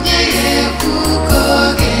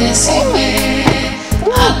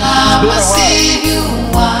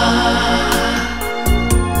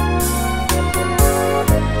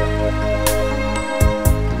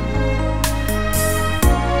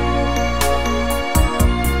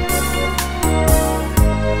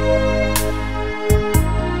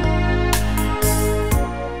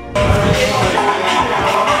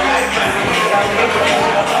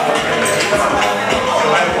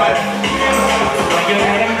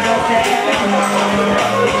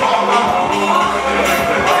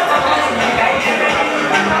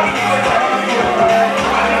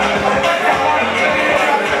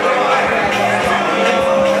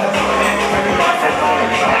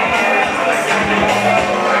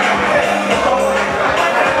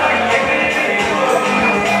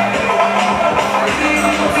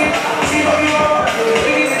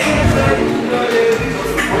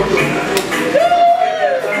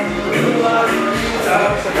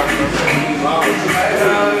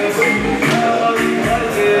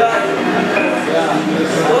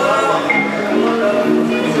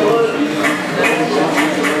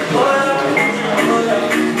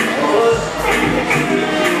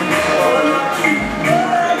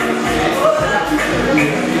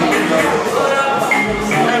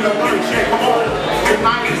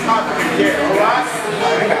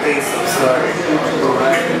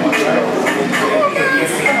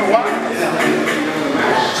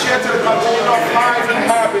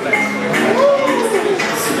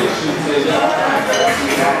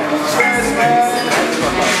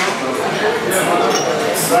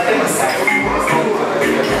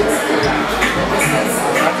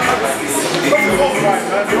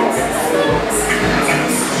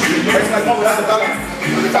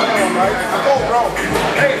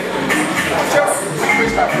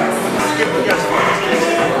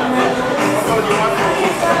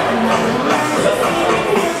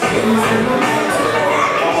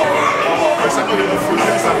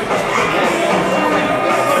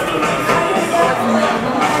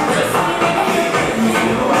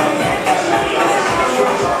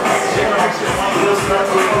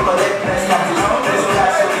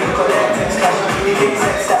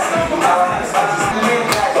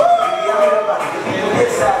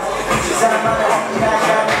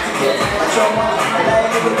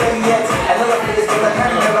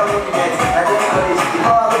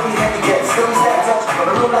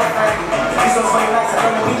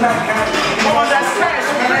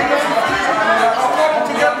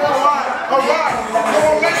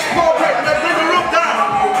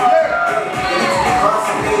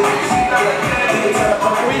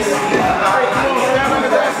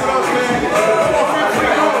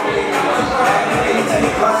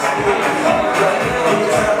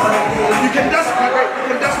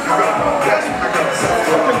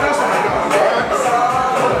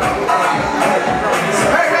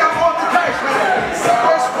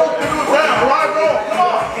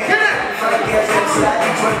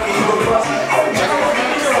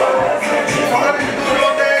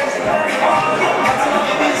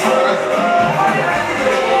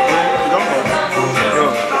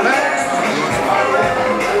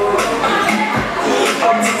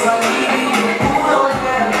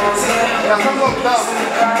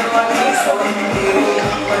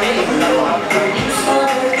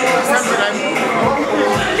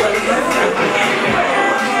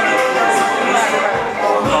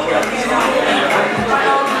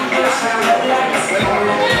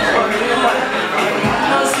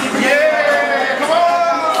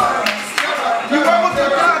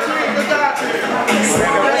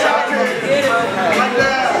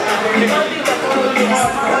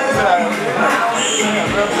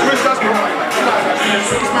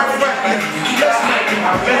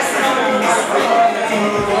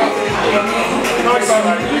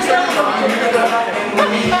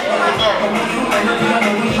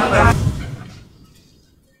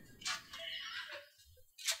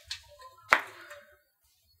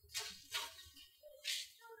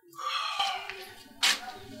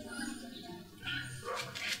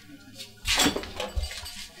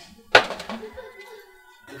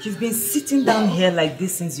 You've been sitting down here like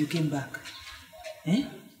this since you came back. Eh?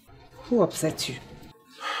 Who upset you?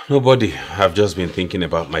 Nobody. I've just been thinking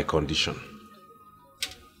about my condition.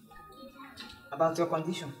 About your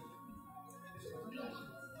condition?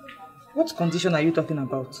 What condition are you talking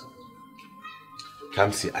about?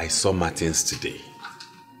 Kamsi, I saw Martins today.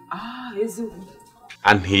 Ah, is it?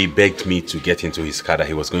 And he begged me to get into his car that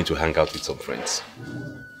he was going to hang out with some friends.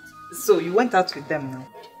 So you went out with them now?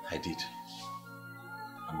 I did.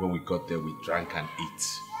 And when we got there, we drank and ate.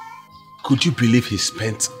 Could you believe he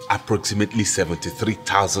spent approximately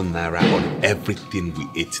 73,000 naira on everything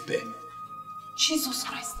we ate there? Jesus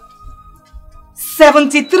Christ.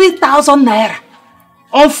 73,000 naira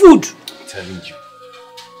on food? I'm telling you.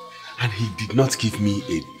 And he did not give me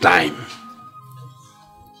a dime.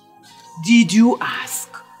 Did you ask?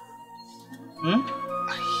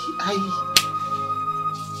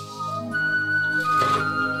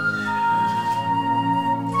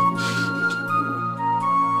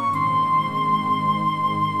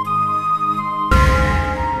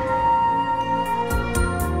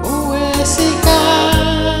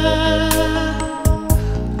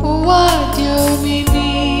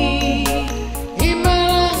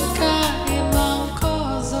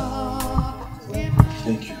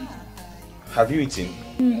 Thank you. Have you eaten?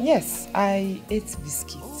 Yes, I ate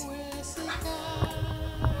biscuit.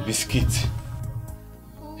 Biscuit?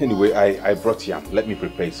 Anyway, I brought yam. Let me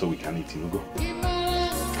prepare it so we can eat. You go.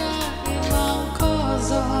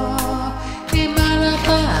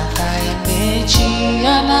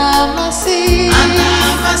 Anamasi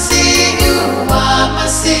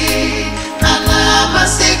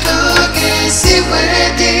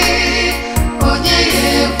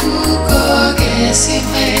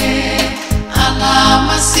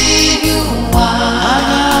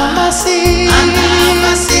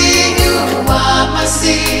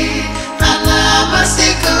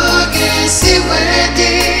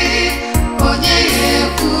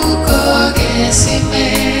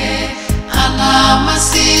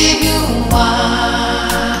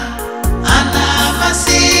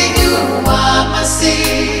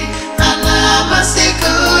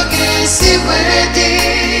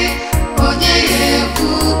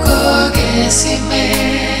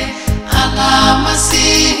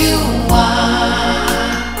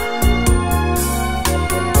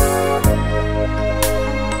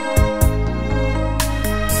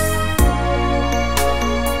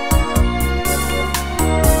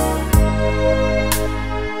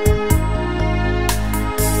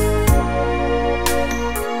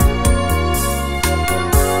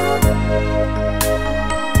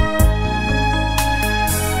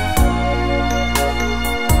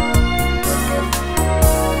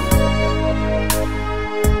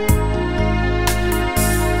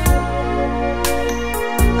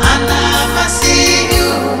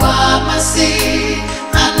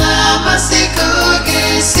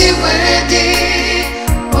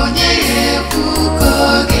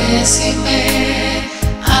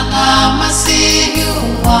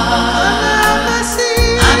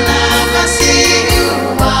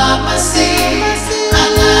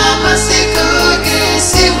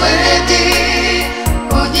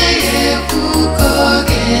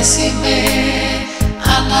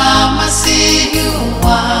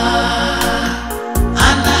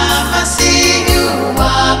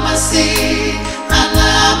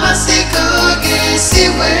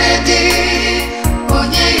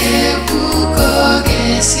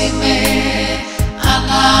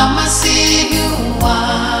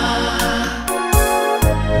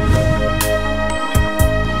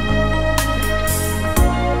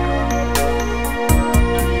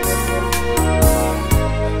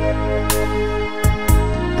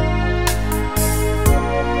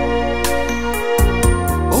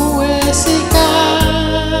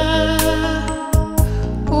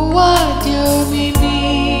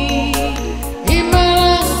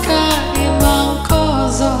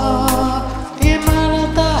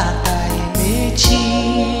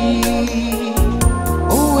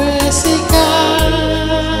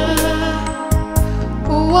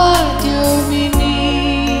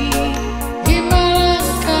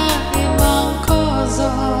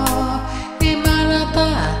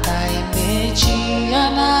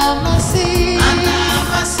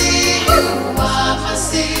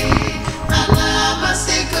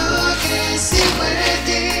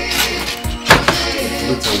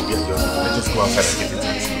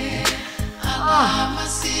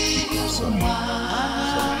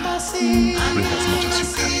Bring as much as you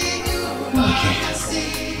can. Okay.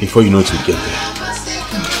 Before you know it, we'll get there.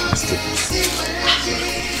 Let's take it.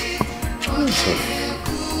 Sorry.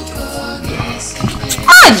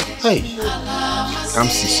 Hey!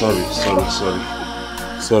 Kamsi, sorry.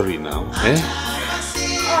 Sorry now. Eh?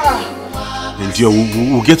 And dear,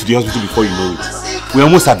 we'll get to the hospital before you know it. We're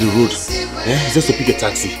almost at the road. Eh? Just to pick a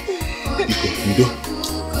taxi. Ndo.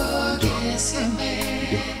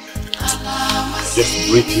 Just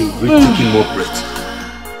taking more breath.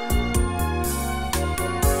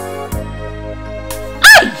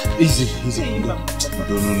 Easy. No.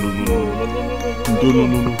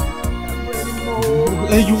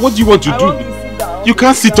 Hey, what do you want to do? You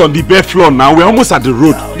can't sit on the bare floor now. We're almost at the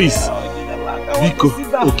road. Please. Biko.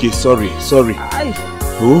 Okay, sorry.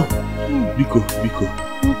 Oh, Biko.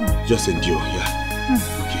 Just endure, yeah.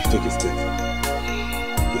 Okay, take a step.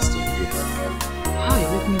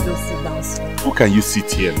 Let me just sit down small. How can you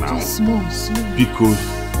sit here now? Just small. Biko.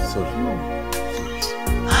 Sorry.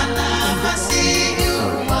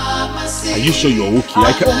 Are you sure you're okay?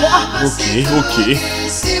 I can... Okay.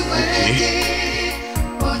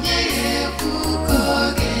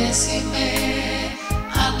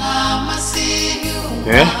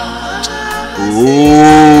 Eh?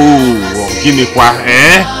 Oh, Guinea-Kwa,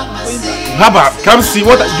 eh? Haba, come see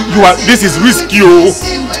what you are. This is risky, oh.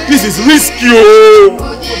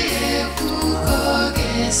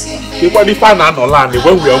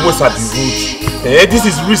 When we are almost at the road, eh? This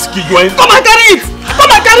is risky. You are in. Come and carry it.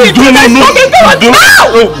 No.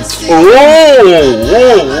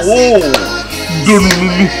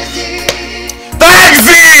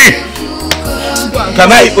 Taxi! Can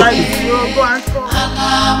I? Okay.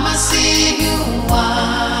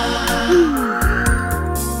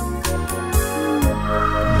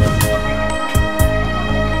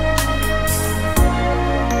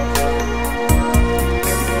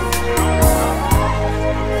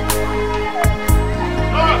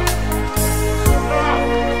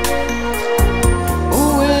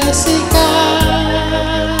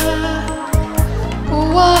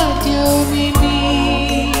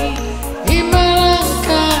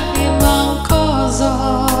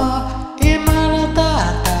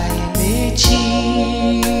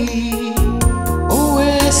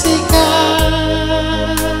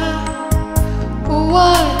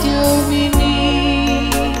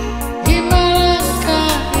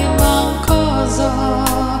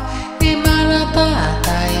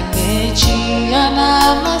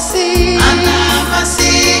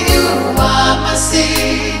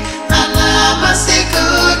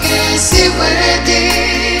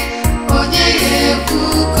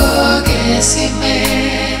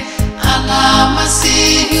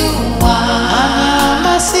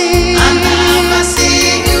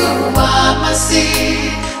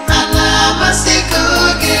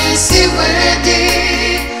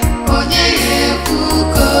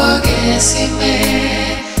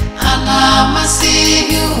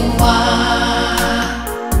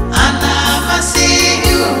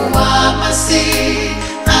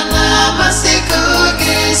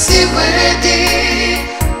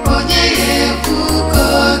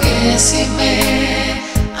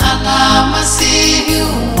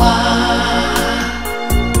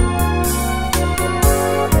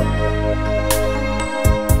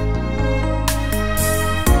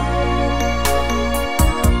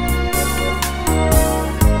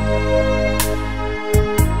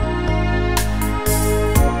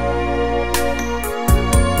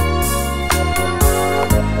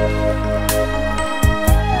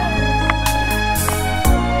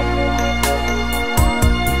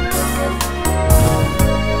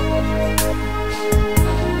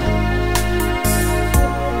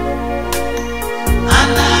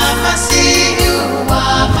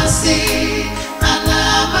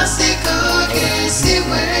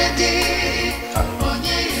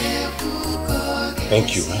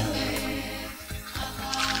 Thank you, man.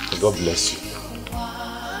 God bless you.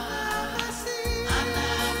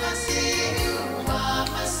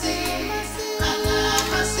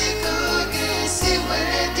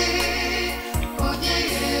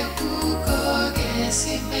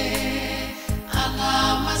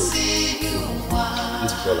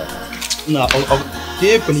 This is all I have.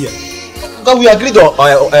 No, we agreed on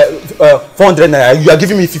 400 naira. You are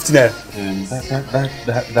giving me 50 naira.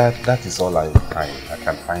 That is all I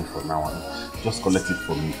can find for now. Just collect it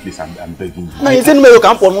for me, please. I'm begging you. Man, you said you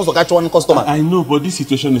can't pronounce or catch one customer. I know, but this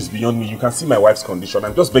situation is beyond me. You can see my wife's condition.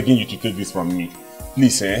 I'm just begging you to take this from me.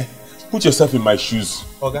 Please, put yourself in my shoes.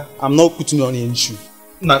 Okay, I'm not putting you on any shoe.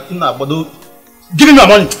 But give me my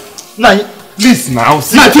money. Please now.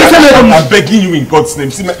 See, I'm begging you in God's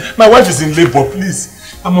name. See, my wife is in labor. Please.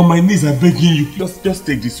 I'm on my knees, I'm begging you. Just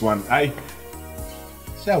take this one. I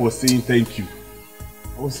was saying thank you.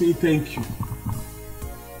 I was saying thank you.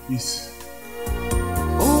 Please.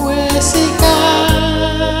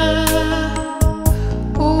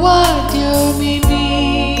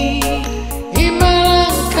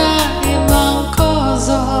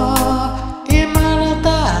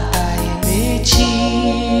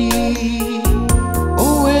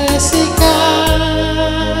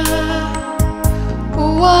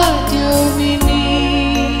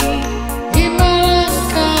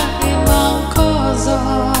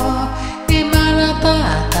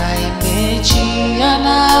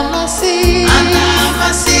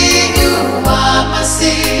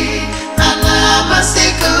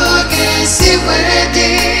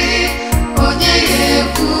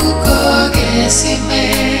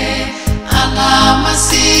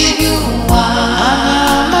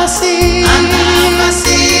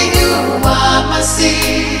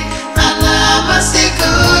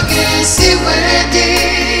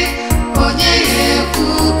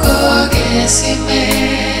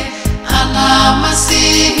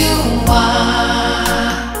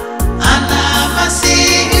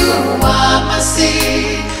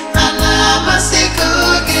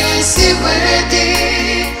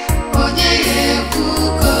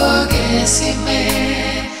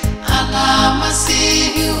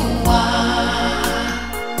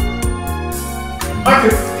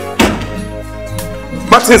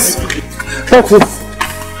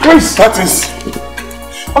 Martins!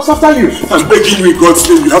 What's after you? I'm begging you in God's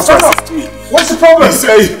name, you have to assist me. What's the problem? He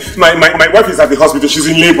said, my wife is at the hospital, she's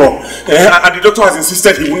in labor. And the doctor has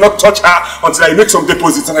insisted he will not touch her until I make some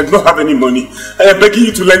deposits and I do not have any money. I am begging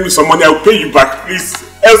you to lend me some money, I will pay you back, please.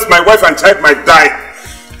 Else my wife and child might die.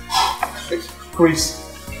 Chris,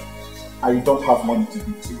 I don't have money to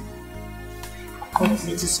give to you.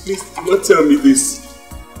 Please, do not tell me this.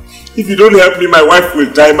 If you don't help me, my wife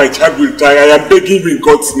will die, my child will die. I am begging you in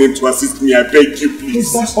God's name to assist me. I beg you,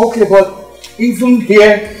 please. That's okay, but even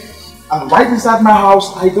here, and right inside my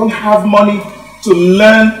house, I don't have money to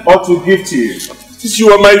lend or to give to you.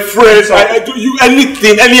 You are my friend. I do you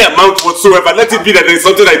anything, any amount whatsoever. Let it be that there is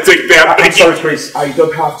something I take there. I'm sorry, Chris. I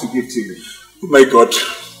don't have to give to you. Oh my God.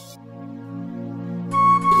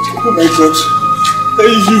 Oh my God.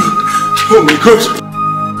 Thank you. Oh my God.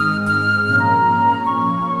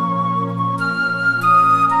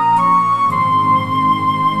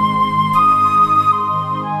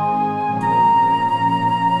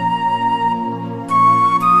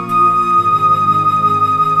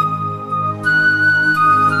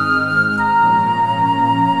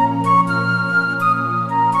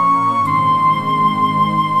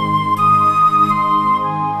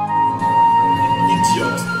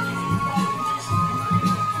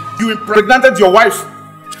 Impregnated your wife.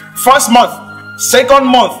 First month, second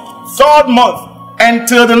month, third month, and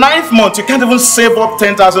till the 9th month, you can't even save up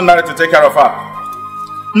 10,000 naira to take care of her.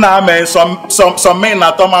 Nah, man, some men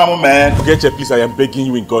are Tomamu, man. Get here, please. I am begging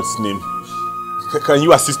you in God's name. Can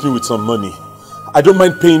you assist me with some money? I don't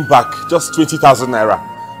mind paying back, just 20,000 naira.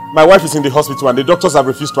 My wife is in the hospital and the doctors have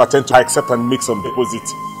refused to attend to her except and make some deposit.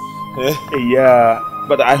 Yeah,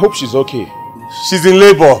 but I hope she's okay. She's in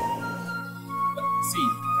labor.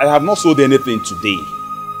 I have not sold anything today.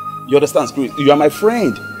 You understand, Chris? You are my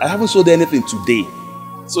friend. I haven't sold anything today.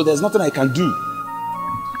 So there's nothing I can do.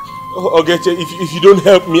 Ogeche, if you don't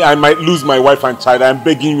help me, I might lose my wife and child. I'm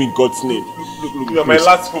begging you in God's name. Look, you are my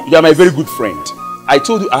last hope. You are my very good friend. I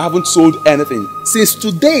told you I haven't sold anything since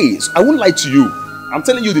today. So I won't lie to you. I'm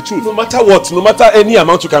telling you the truth. No matter what, no matter any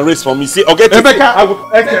amount you can raise for me, see, Ogeche, Emeka, I will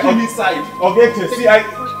take him inside. Ogeche, see, take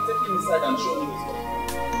him inside and show him.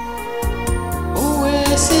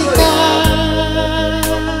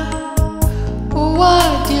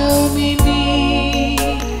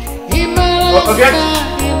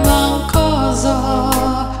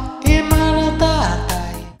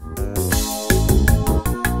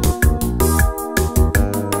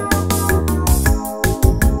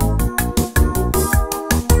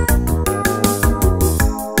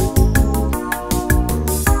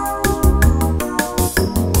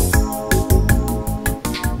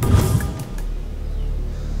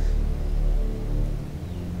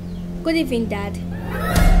 Good evening, Dad.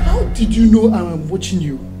 How did you know I'm watching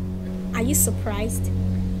you? Are you surprised?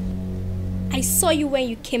 I saw you when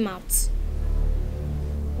you came out.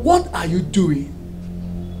 What are you doing?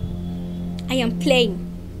 I am playing.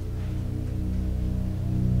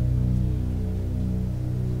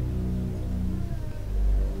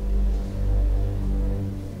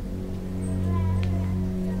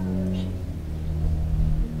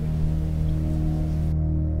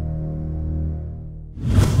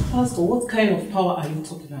 Pastor, what kind of power are you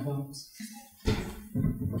talking about?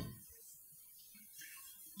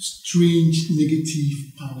 Strange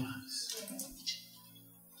negative powers.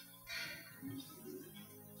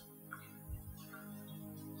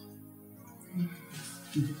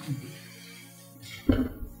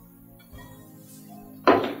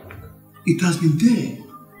 It has been there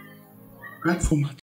right from